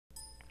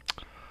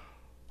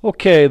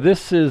Okay,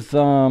 this is a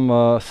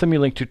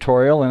Simulink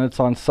tutorial, and it's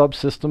on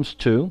Subsystems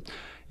 2.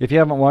 If you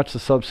haven't watched the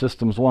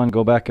Subsystems 1,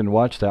 go back and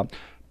watch that.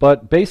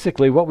 But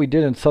basically what we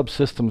did in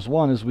Subsystems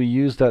 1 is we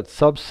used that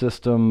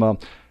subsystem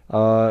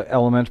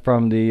element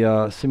from the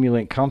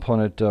Simulink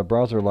component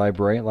browser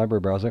library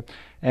browser,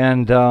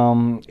 and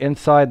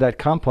inside that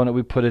component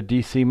we put a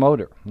DC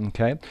motor.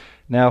 Okay.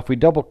 Now if we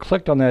double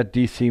clicked on that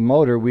DC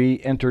motor, we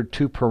entered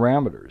two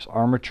parameters: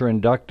 armature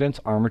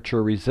inductance,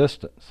 armature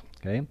resistance.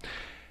 Okay.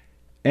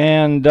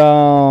 And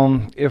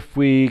if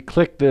we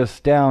click this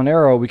down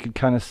arrow, we can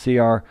kind of see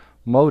our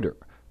motor.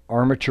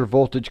 Armature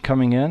voltage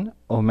coming in,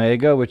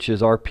 omega, which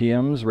is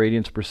RPMs,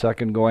 radians per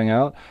second going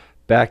out,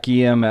 back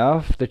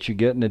EMF that you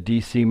get in a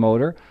DC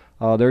motor.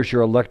 There's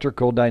your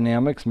electrical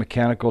dynamics,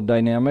 mechanical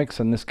dynamics,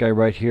 and this guy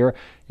right here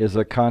is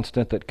a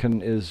constant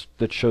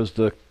that shows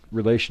the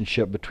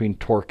relationship between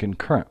torque and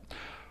current.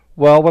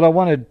 Well, what I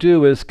want to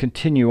do is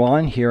continue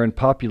on here and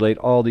populate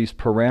all these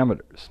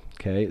parameters.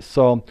 Okay,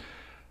 so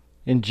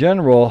in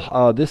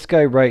general, this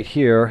guy right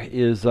here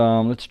is,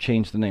 let's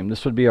change the name.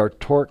 This would be our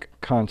torque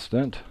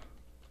constant.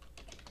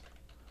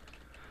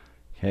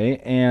 Okay,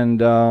 and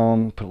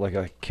put like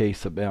a K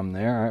sub M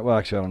there. All right, well,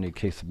 actually, I don't need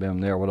K sub M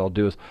there. What I'll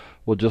do is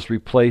we'll just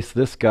replace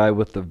this guy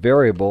with the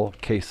variable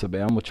K sub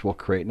M, which we'll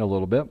create in a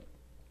little bit.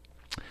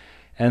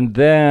 And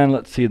then,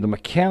 let's see, the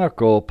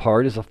mechanical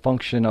part is a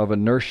function of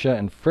inertia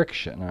and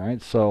friction. All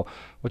right, so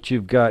what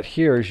you've got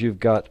here is you've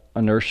got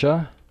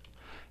inertia,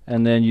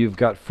 and then you've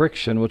got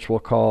friction, which we'll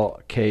call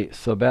K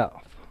sub F.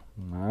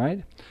 All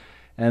right.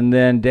 And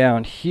then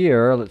down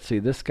here, let's see,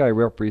 this guy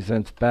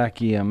represents back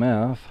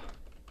EMF.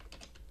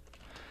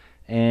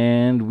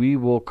 And we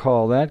will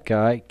call that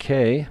guy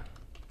K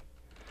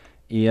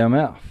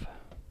EMF.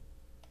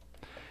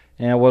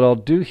 And what I'll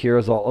do here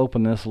is I'll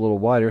open this a little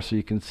wider so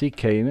you can see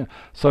K EMF.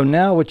 So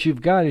now what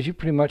you've got is you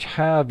pretty much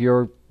have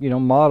your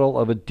model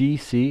of a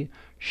DC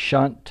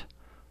shunt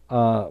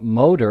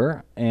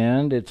motor,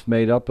 and it's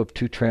made up of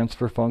two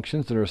transfer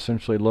functions that are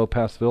essentially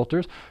low-pass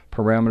filters.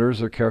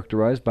 Parameters are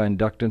characterized by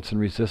inductance and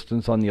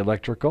resistance on the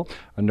electrical,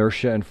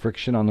 inertia and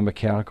friction on the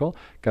mechanical.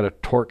 Got a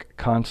torque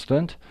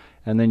constant,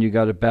 and then you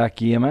got a back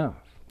EMF.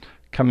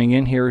 Coming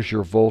in here is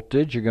your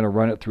voltage. You're going to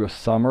run it through a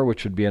summer,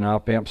 which would be an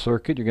op-amp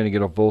circuit. You're going to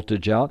get a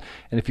voltage out.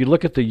 And if you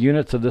look at the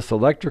units of this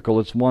electrical,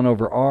 it's 1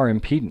 over R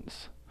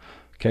impedance.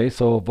 Okay,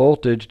 so a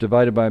voltage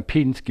divided by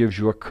impedance gives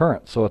you a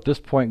current. So at this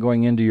point,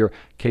 going into your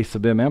K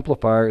sub M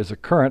amplifier is a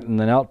current, and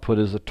then output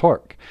is a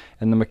torque.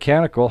 And the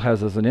mechanical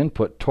has as an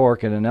input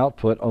torque and an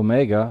output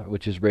omega,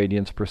 which is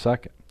radians per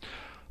second.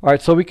 All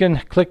right, so we can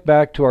click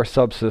back to our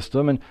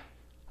subsystem,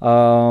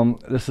 and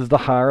this is the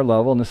higher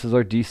level, and this is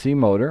our DC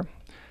motor.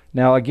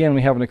 Now again,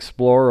 we have an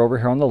explorer over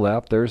here on the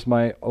left. There's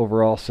my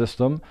overall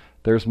system.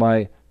 There's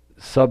my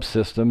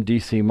subsystem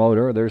DC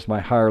motor. There's my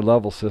higher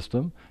level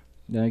system.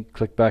 Now you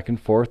click back and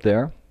forth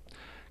there.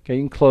 Okay,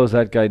 you can close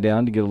that guy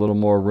down to get a little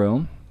more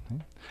room.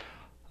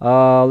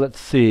 Let's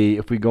see,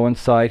 if we go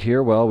inside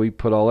here, well, we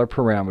put all our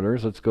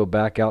parameters. Let's go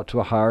back out to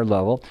a higher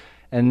level.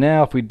 And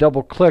now if we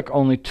double click,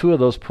 only two of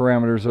those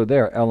parameters are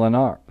there, L and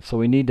R. So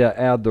we need to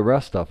add the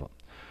rest of them.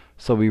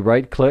 So we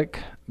right click,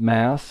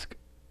 mask,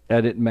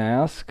 edit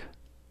mask,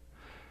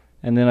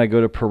 and then I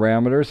go to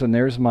parameters, and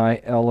there's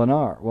my L and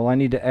R. Well, I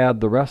need to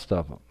add the rest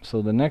of them.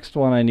 So the next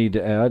one I need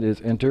to add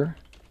is enter.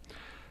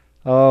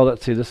 Oh,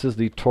 let's see, this is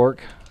the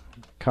torque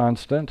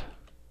constant,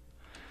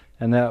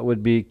 and that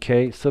would be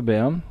K sub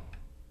M.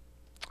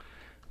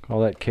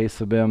 Call that K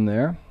sub M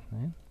there.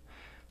 Okay.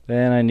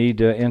 Then I need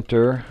to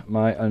enter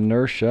my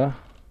inertia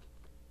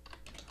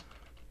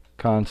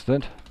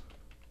constant.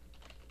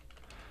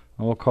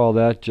 We'll call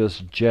that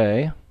just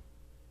J.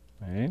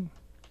 Okay.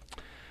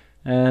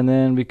 And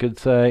then we could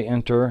say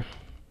enter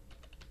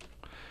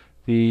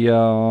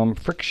the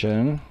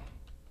friction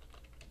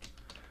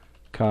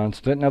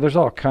constant. Now there's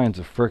all kinds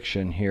of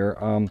friction here.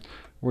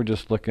 We're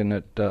just looking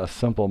at a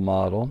simple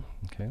model.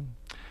 Okay.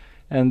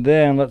 And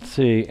then let's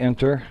see,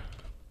 enter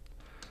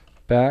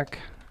back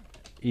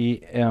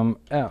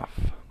EMF.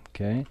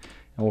 Okay. And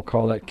we'll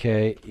call that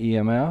K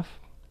EMF.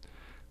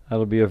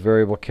 That'll be a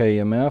variable K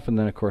EMF, and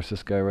then of course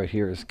this guy right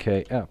here is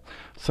KF.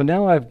 So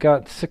now I've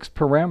got 6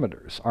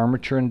 parameters: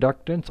 armature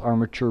inductance,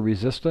 armature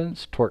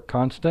resistance, torque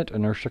constant,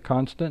 inertia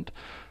constant,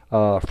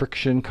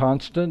 friction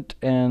constant,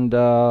 and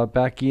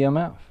back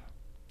EMF.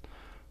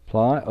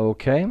 Apply,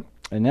 OK.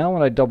 And now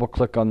when I double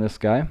click on this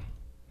guy,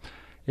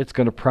 it's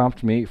going to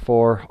prompt me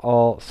for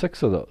all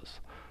 6 of those.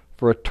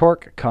 For a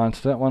torque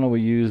constant, why don't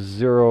we use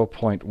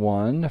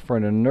 0.1? For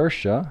an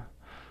inertia,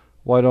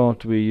 why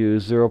don't we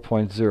use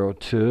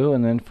 0.02?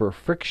 And then for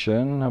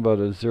friction, how about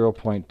a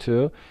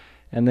 0.2?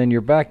 And then your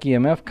back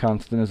EMF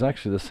constant is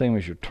actually the same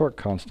as your torque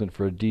constant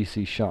for a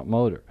DC shunt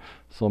motor.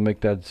 So we'll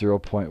make that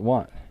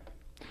 0.1.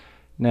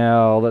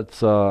 Now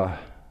let's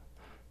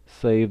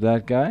save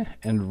that guy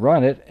and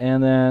run it,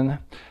 and then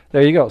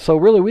there you go. So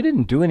really we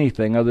didn't do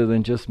anything other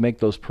than just make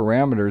those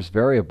parameters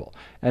variable.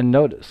 And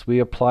notice we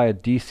apply a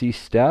DC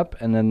step,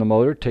 and then the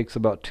motor takes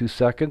about 2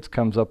 seconds,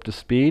 comes up to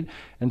speed,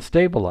 and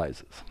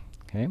stabilizes.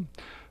 Okay.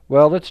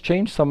 Well, let's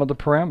change some of the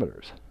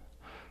parameters.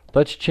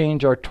 Let's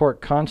change our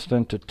torque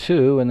constant to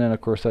 2, and then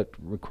of course that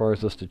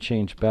requires us to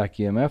change back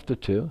EMF to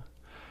 2,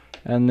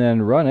 and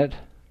then run it.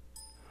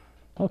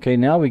 Okay,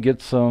 now we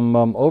get some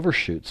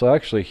overshoot. So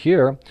actually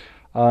here,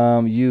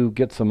 you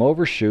get some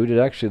overshoot.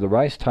 The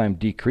rise time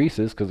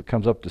decreases because it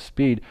comes up to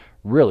speed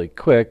really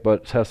quick,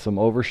 but it has some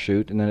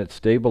overshoot, and then it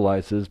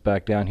stabilizes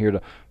back down here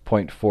to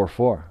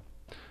 0.44.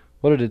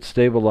 What did it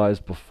stabilize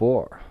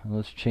before?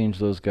 Let's change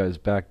those guys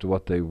back to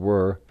what they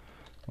were.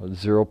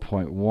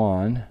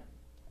 0.1.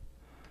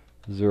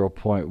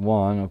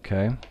 0.1,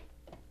 okay.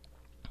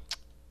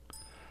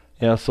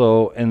 Yeah,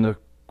 so in the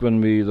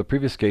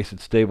previous case it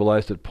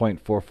stabilized at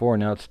 0.44,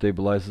 now it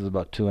stabilizes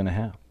about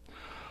 2.5.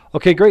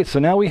 Okay, great. So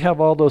now we have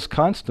all those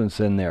constants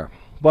in there.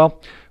 Well,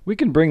 we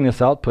can bring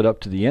this output up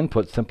to the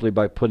input simply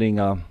by putting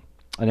an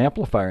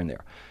amplifier in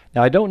there.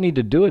 Now I don't need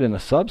to do it in a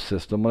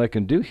subsystem. What I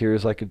can do here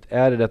is I could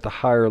add it at the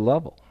higher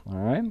level. All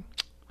right.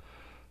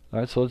 All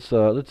right. So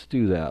let's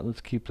do that.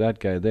 Let's keep that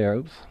guy there.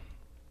 Oops.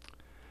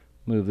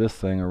 Move this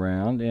thing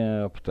around.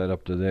 Yeah. Put that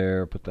up to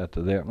there. Put that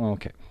to there.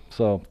 Okay.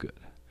 So good.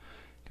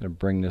 Gonna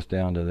bring this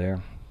down to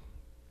there.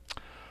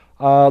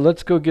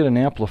 Let's go get an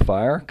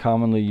amplifier.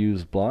 Commonly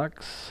used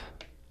blocks.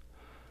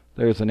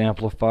 There's an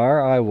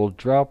amplifier. I will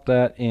drop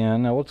that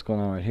in. Now what's going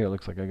on right here?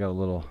 Looks like I got a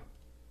little.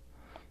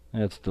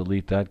 Let's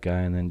delete that guy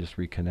and then just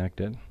reconnect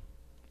it.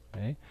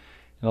 Okay.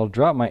 And I'll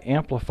drop my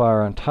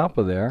amplifier on top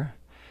of there.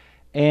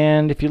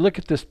 And if you look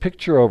at this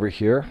picture over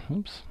here,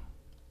 oops,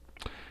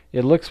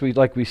 it looks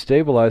like we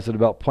stabilized at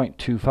about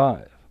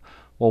 0.25.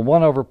 Well,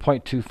 1 over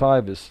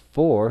 0.25 is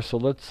 4, so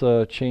let's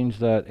change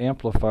that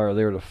amplifier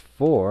there to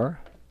 4.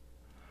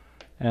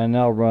 And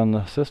now run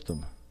the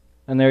system.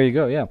 And there you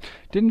go, yeah.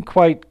 Didn't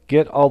quite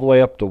get all the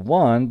way up to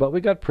 1, but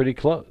we got pretty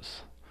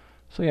close.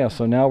 So yeah,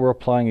 so now we're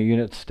applying a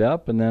unit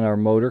step, and then our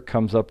motor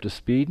comes up to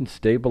speed and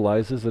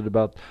stabilizes at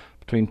about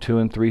between 2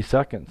 and 3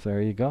 seconds.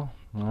 There you go.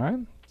 All right.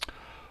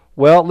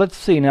 Well, let's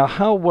see. Now,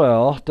 how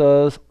well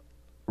does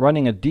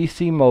running a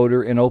DC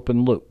motor in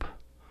open loop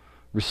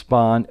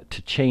respond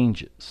to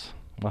changes?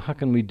 Well, how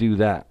can we do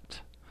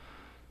that?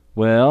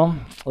 Well,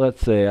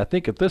 let's say, I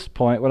think at this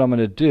point what I'm going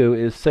to do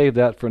is save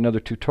that for another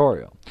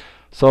tutorial.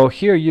 So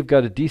here you've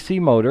got a DC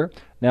motor.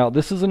 Now,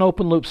 this is an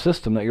open loop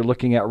system that you're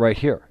looking at right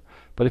here.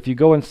 But if you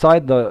go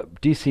inside the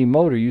DC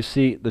motor, you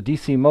see the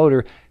DC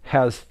motor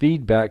has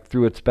feedback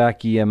through its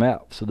back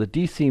EMF. So the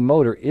DC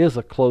motor is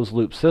a closed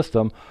loop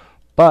system,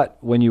 but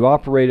when you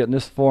operate it in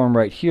this form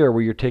right here,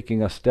 where you're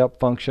taking a step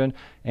function,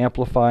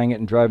 amplifying it,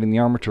 and driving the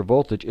armature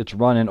voltage, it's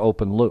run in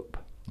open loop.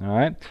 All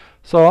right.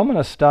 So I'm going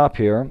to stop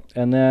here,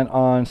 and then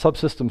on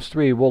Subsystems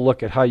 3, we'll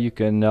look at how you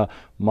can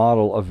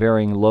model a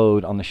varying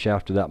load on the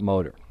shaft of that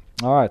motor.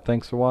 All right.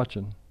 Thanks for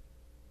watching.